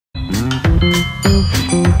Hello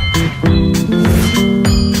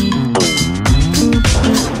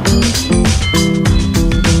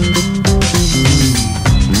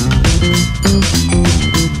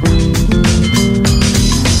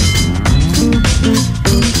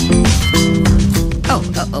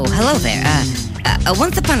there.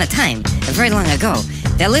 Once upon a time, very long ago,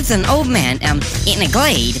 there lives an old man in a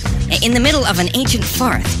glade in the middle of an ancient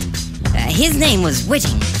forest. His name was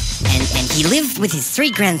Whitting, and he lived with his 3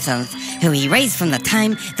 grandsons who he raised from the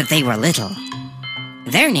time that they were little.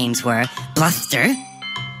 Their names were Bluster,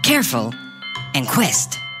 Careful, and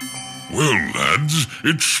Quest. Well, lads,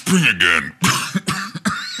 it's spring again.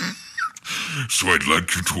 So I'd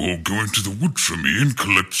like you to all go into the woods for me and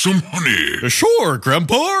collect some honey. Sure,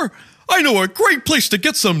 Grandpa. I know a great place to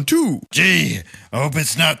get some, too. Gee, I hope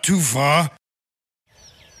it's not too far.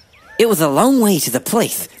 It was a long way to the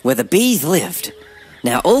place where the bees lived.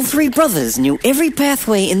 Now, all 3 brothers knew every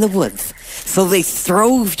pathway in the woods, so they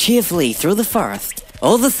strove cheerfully through the forest.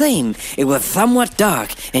 All the same, it was somewhat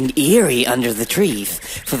dark and eerie under the trees,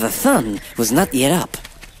 for the sun was not yet up.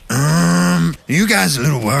 You guys a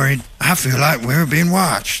little worried? I feel like we're being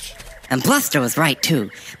watched. And Bluster was right too,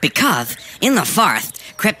 because in the forest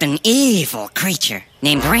crept an evil creature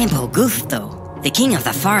named Rampogusto, the king of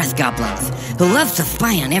the forest goblins, who loved to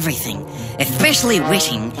spy on everything, especially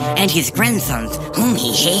Whitting and his grandsons, whom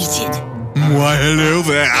he hated. Why, hello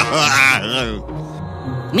there.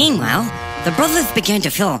 Meanwhile, the brothers began to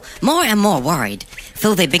feel more and more worried,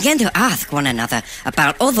 so they began to ask one another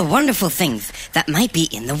about all the wonderful things that might be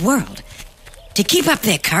in the world. To keep up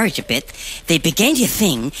their courage a bit, they began to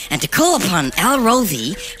sing and to call upon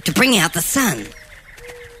Rosie to bring out the sun.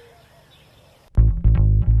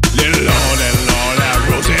 Little Lord, our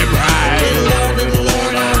Rosie bride. Little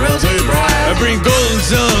Lord, our Rosie bride. Bring golden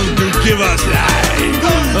sun to give us light.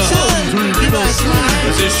 Golden sun to give us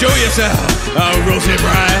light. So show yourself, our Rosie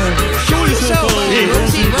bride. Show yourself, our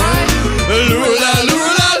Rosie bride. Lura-la.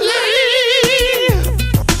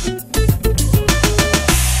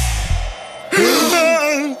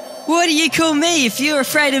 What do you call me if you're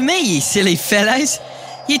afraid of me, you silly fellows?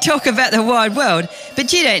 You talk about the wide world,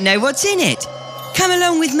 but you don't know what's in it. Come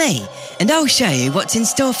along with me, and I'll show you what's in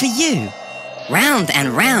store for you. Round and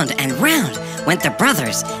round and round went the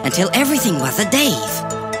brothers until everything was a daze.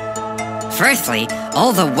 Firstly,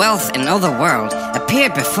 all the wealth in all the world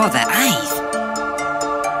appeared before their eyes.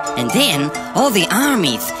 And then all the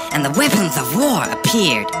armies and the weapons of war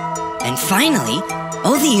appeared. And finally,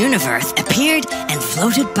 all the universe appeared and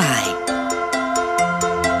floated by.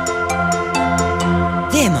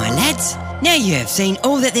 There, my lads. Now you have seen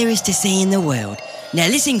all that there is to see in the world. Now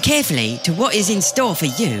listen carefully to what is in store for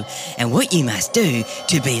you and what you must do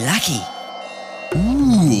to be lucky.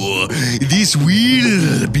 Ooh, this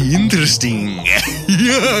will be interesting.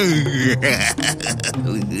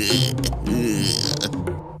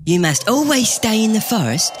 You must always stay in the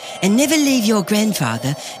forest and never leave your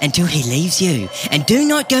grandfather until he leaves you. And do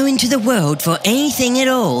not go into the world for anything at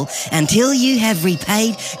all until you have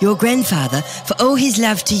repaid your grandfather for all his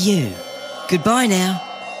love to you. Goodbye now.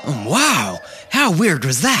 Wow, how weird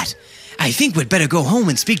was that? I think we'd better go home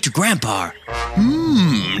and speak to Grandpa.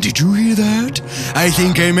 Did you hear that? I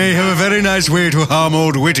think I may have a very nice way to harm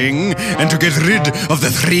old Whitting and to get rid of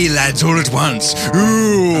the 3 lads all at once.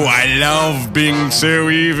 Ooh, I love being so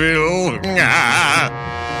evil.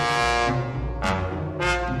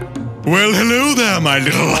 Well, hello there, my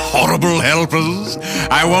little horrible helpers.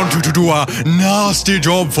 I want you to do a nasty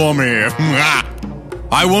job for me.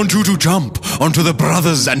 I want you to jump onto the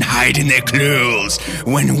brothers and hide in their clothes.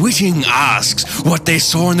 When Whitting asks what they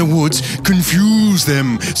saw in the woods, confuse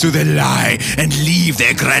them so they lie and leave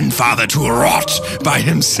their grandfather to rot by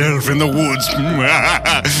himself in the woods.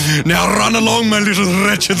 Now run along, my little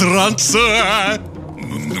wretched runts. Oh,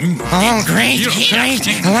 great.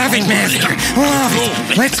 Love it, Master. Love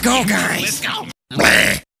it. Let's go, guys.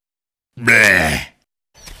 Bleh. Bleh.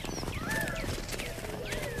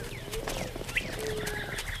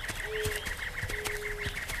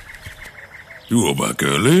 You are back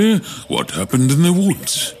early. What happened in the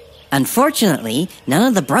woods? Unfortunately, none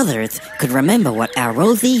of the brothers could remember what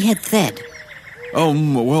Rosie had said.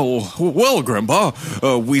 Well, Grandpa,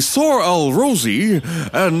 we saw Rosie,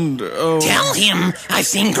 and, Tell him I've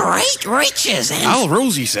seen great riches and...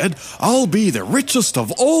 Rosie said, I'll be the richest of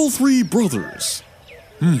all 3 brothers.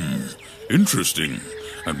 Interesting.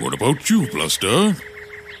 And what about you, Bluster?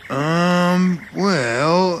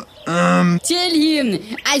 Tell him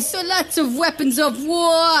I saw lots of weapons of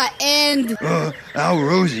war and...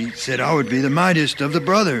 Rosie said I would be the mightiest of the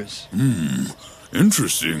brothers.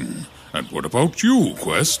 Interesting. And what about you,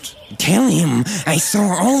 Quest? Tell him I saw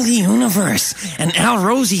all the universe, and Al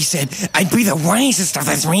Rosie said I'd be the wisest of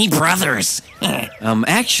the three brothers.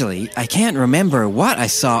 Actually, I can't remember what I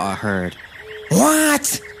saw or heard.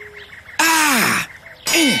 What? Ah!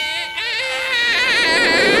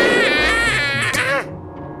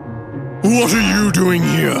 What are you doing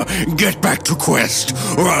here? Get back to Quest,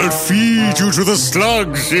 or I'll feed you to the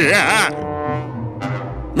slugs.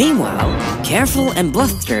 Meanwhile, Careful and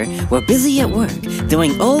Bluster were busy at work,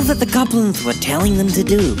 doing all that the goblins were telling them to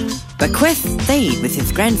do. But Quest stayed with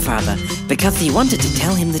his grandfather because he wanted to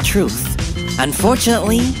tell him the truth.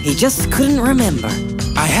 Unfortunately, he just couldn't remember.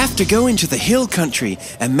 I have to go into the hill country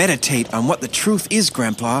and meditate on what the truth is,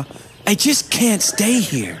 Grandpa. I just can't stay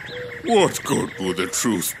here. What good will the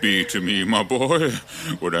truth be to me, my boy,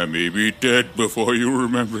 when I may be dead before you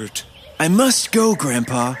remember it? I must go,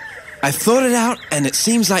 Grandpa. I've thought it out, and it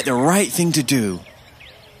seems like the right thing to do.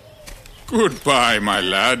 Goodbye, my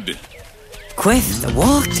lad. Quest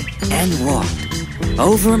walked and walked,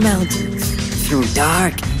 over mountains, through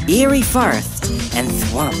dark, eerie forests and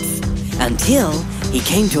swamps, until he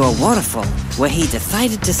came to a waterfall where he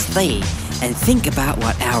decided to stay and think about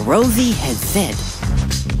what Al Rosie had said.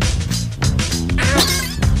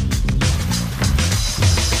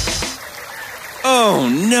 Oh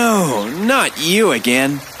no, not you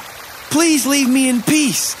again. Please leave me in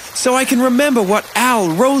peace so I can remember what Al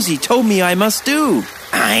Rosie told me I must do.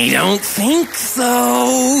 I don't think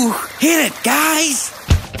so. Hit it, guys.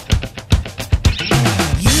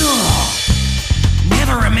 You'll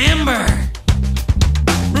never remember.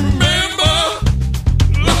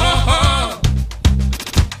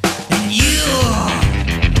 And you'll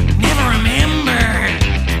never remember.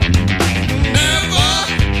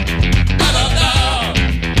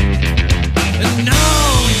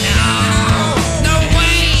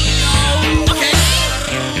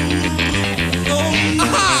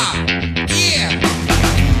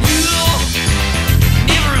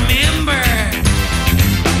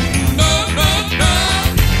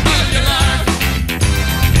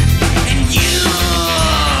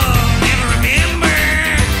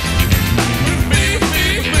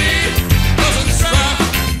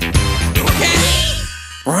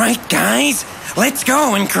 Right, guys, let's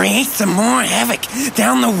go and create some more havoc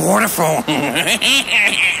down the waterfall.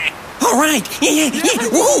 All right, yeah,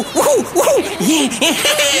 woo, woo, woo, yeah.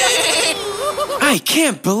 I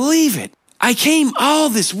can't believe it. I came all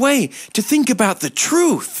this way to think about the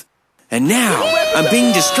truth. And now I'm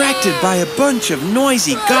being distracted by a bunch of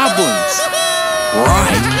noisy goblins.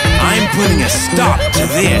 Right, I'm putting a stop to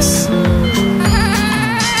this.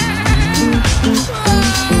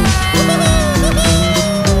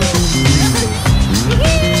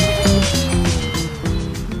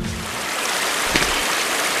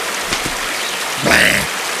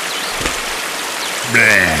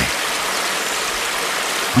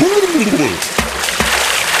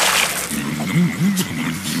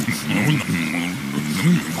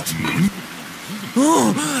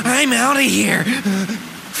 Oh, I'm out of here.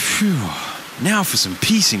 Phew. Now for some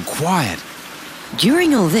peace and quiet.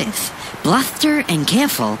 During all this, Bluster and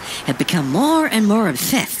Careful had become more and more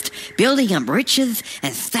obsessed, building up riches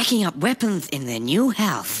and stacking up weapons in their new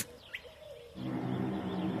house.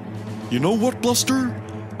 You know what, Bluster?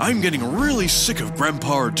 I'm getting really sick of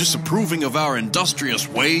Grandpa disapproving of our industrious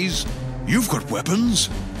ways. You've got weapons.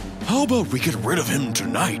 How about we get rid of him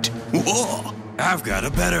tonight? Whoa! I've got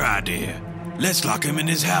a better idea. Let's lock him in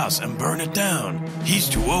his house and burn it down. He's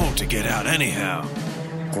too old to get out anyhow.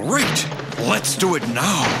 Great! Let's do it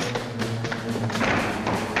now!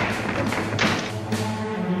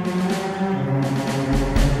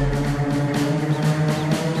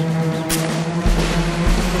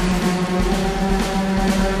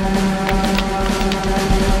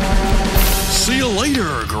 See you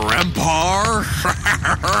later, Grandpa!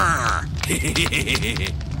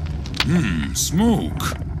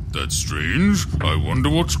 Smoke. That's strange. I wonder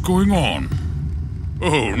what's going on.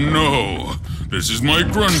 Oh no, this is my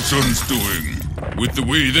grandson's doing. With the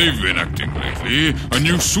way they've been acting lately, I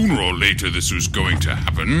knew sooner or later this was going to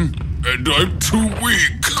happen. And I'm too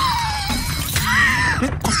weak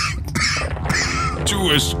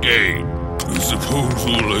to escape. I suppose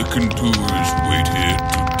all I can do is wait here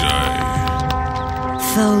to die.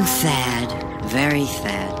 So sad. Very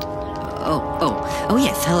sad. Oh,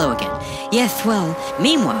 yes, hello again. Yes, well,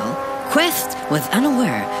 meanwhile, Quest was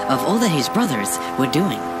unaware of all that his brothers were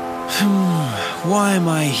doing. Why am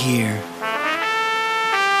I here?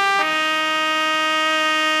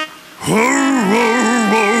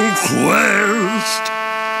 Hello, Quest.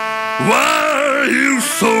 Why are you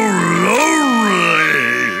so lonely?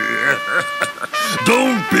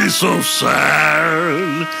 Don't be so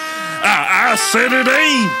sad. I said it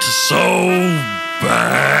ain't so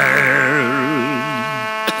bad.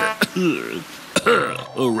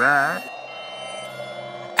 All right.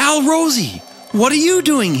 Alrosie, what are you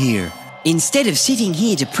doing here? Instead of sitting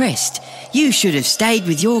here depressed, you should have stayed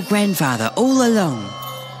with your grandfather all along.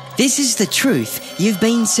 This is the truth you've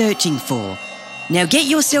been searching for. Now get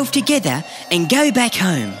yourself together and go back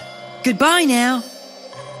home. Goodbye now.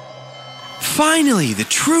 Finally, the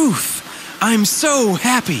truth. I'm so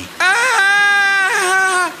happy.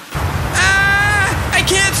 I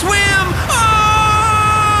can't swim!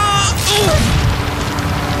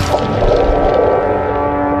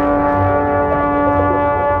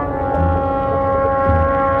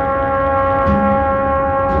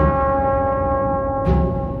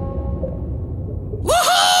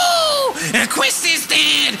 Woohoo! Quest is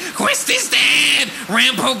dead! Quest is dead!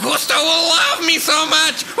 Rampogusto will love me so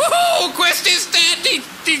much! Woohoo! Quest is dead!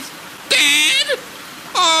 He's dead?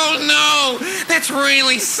 Oh no! That's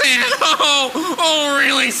really sad! Oh,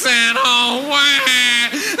 really sad! Oh, wow!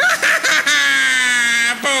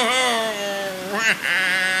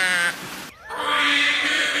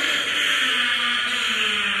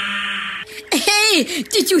 Hey,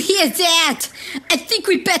 did you hear that? I think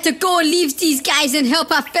we better go and leave these guys and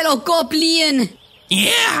help our fellow goblin.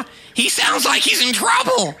 Yeah, he sounds like he's in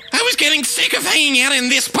trouble. I was getting sick of hanging out in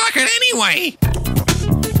this bucket anyway.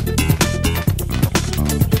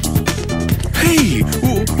 Hey,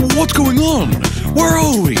 what's going on? Where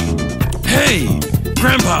are we? Hey,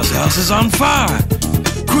 Grandpa's house is on fire.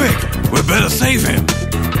 Quick, we better save him.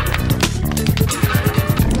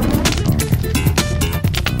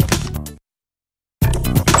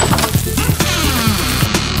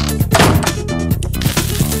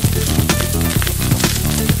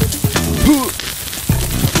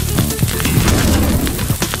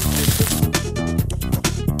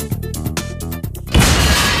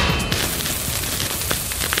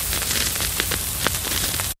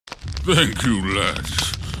 Thank you,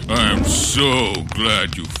 lads. I am so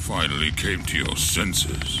glad you finally came to your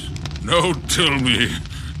senses. Now tell me,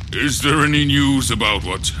 is there any news about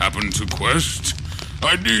what's happened to Quest?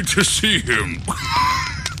 I need to see him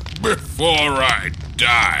before I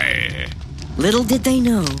die. Little did they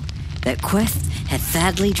know that Quest had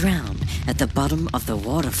sadly drowned at the bottom of the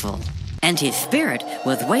waterfall, and his spirit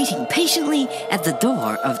was waiting patiently at the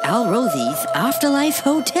door of Alrosie's Afterlife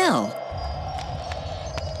Hotel.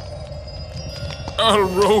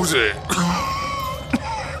 Alrosie,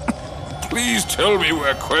 please tell me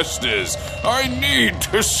where Quest is. I need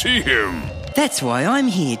to see him. That's why I'm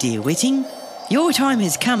here, dear Whiting. Your time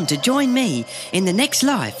has come to join me in the next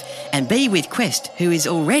life and be with Quest, who is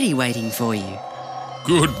already waiting for you.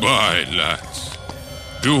 Goodbye, lads.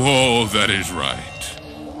 Do all that is right.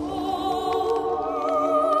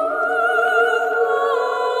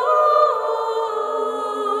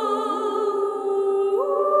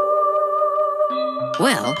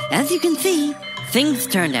 Well, as you can see, things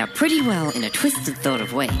turned out pretty well in a twisted sort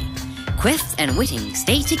of way. Quest and Whiting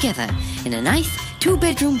stayed together in a nice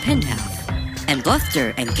 2-bedroom penthouse. And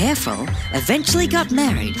Bluster and Careful eventually got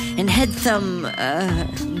married and had some,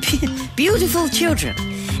 beautiful children.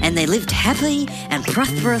 And they lived happy and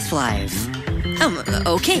prosperous lives.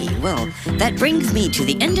 Okay, well, that brings me to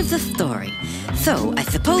the end of the story. So, I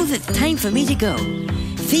suppose it's time for me to go.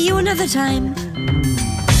 See you another time.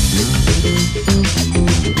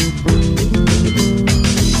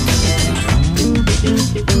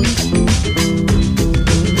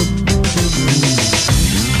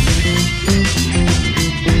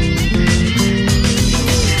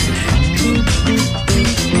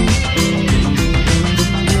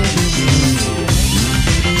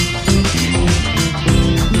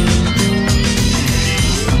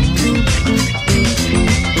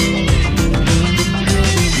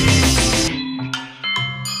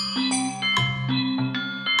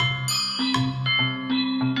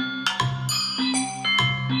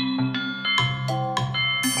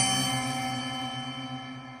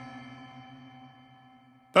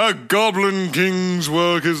 A Goblin King's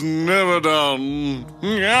work is never done.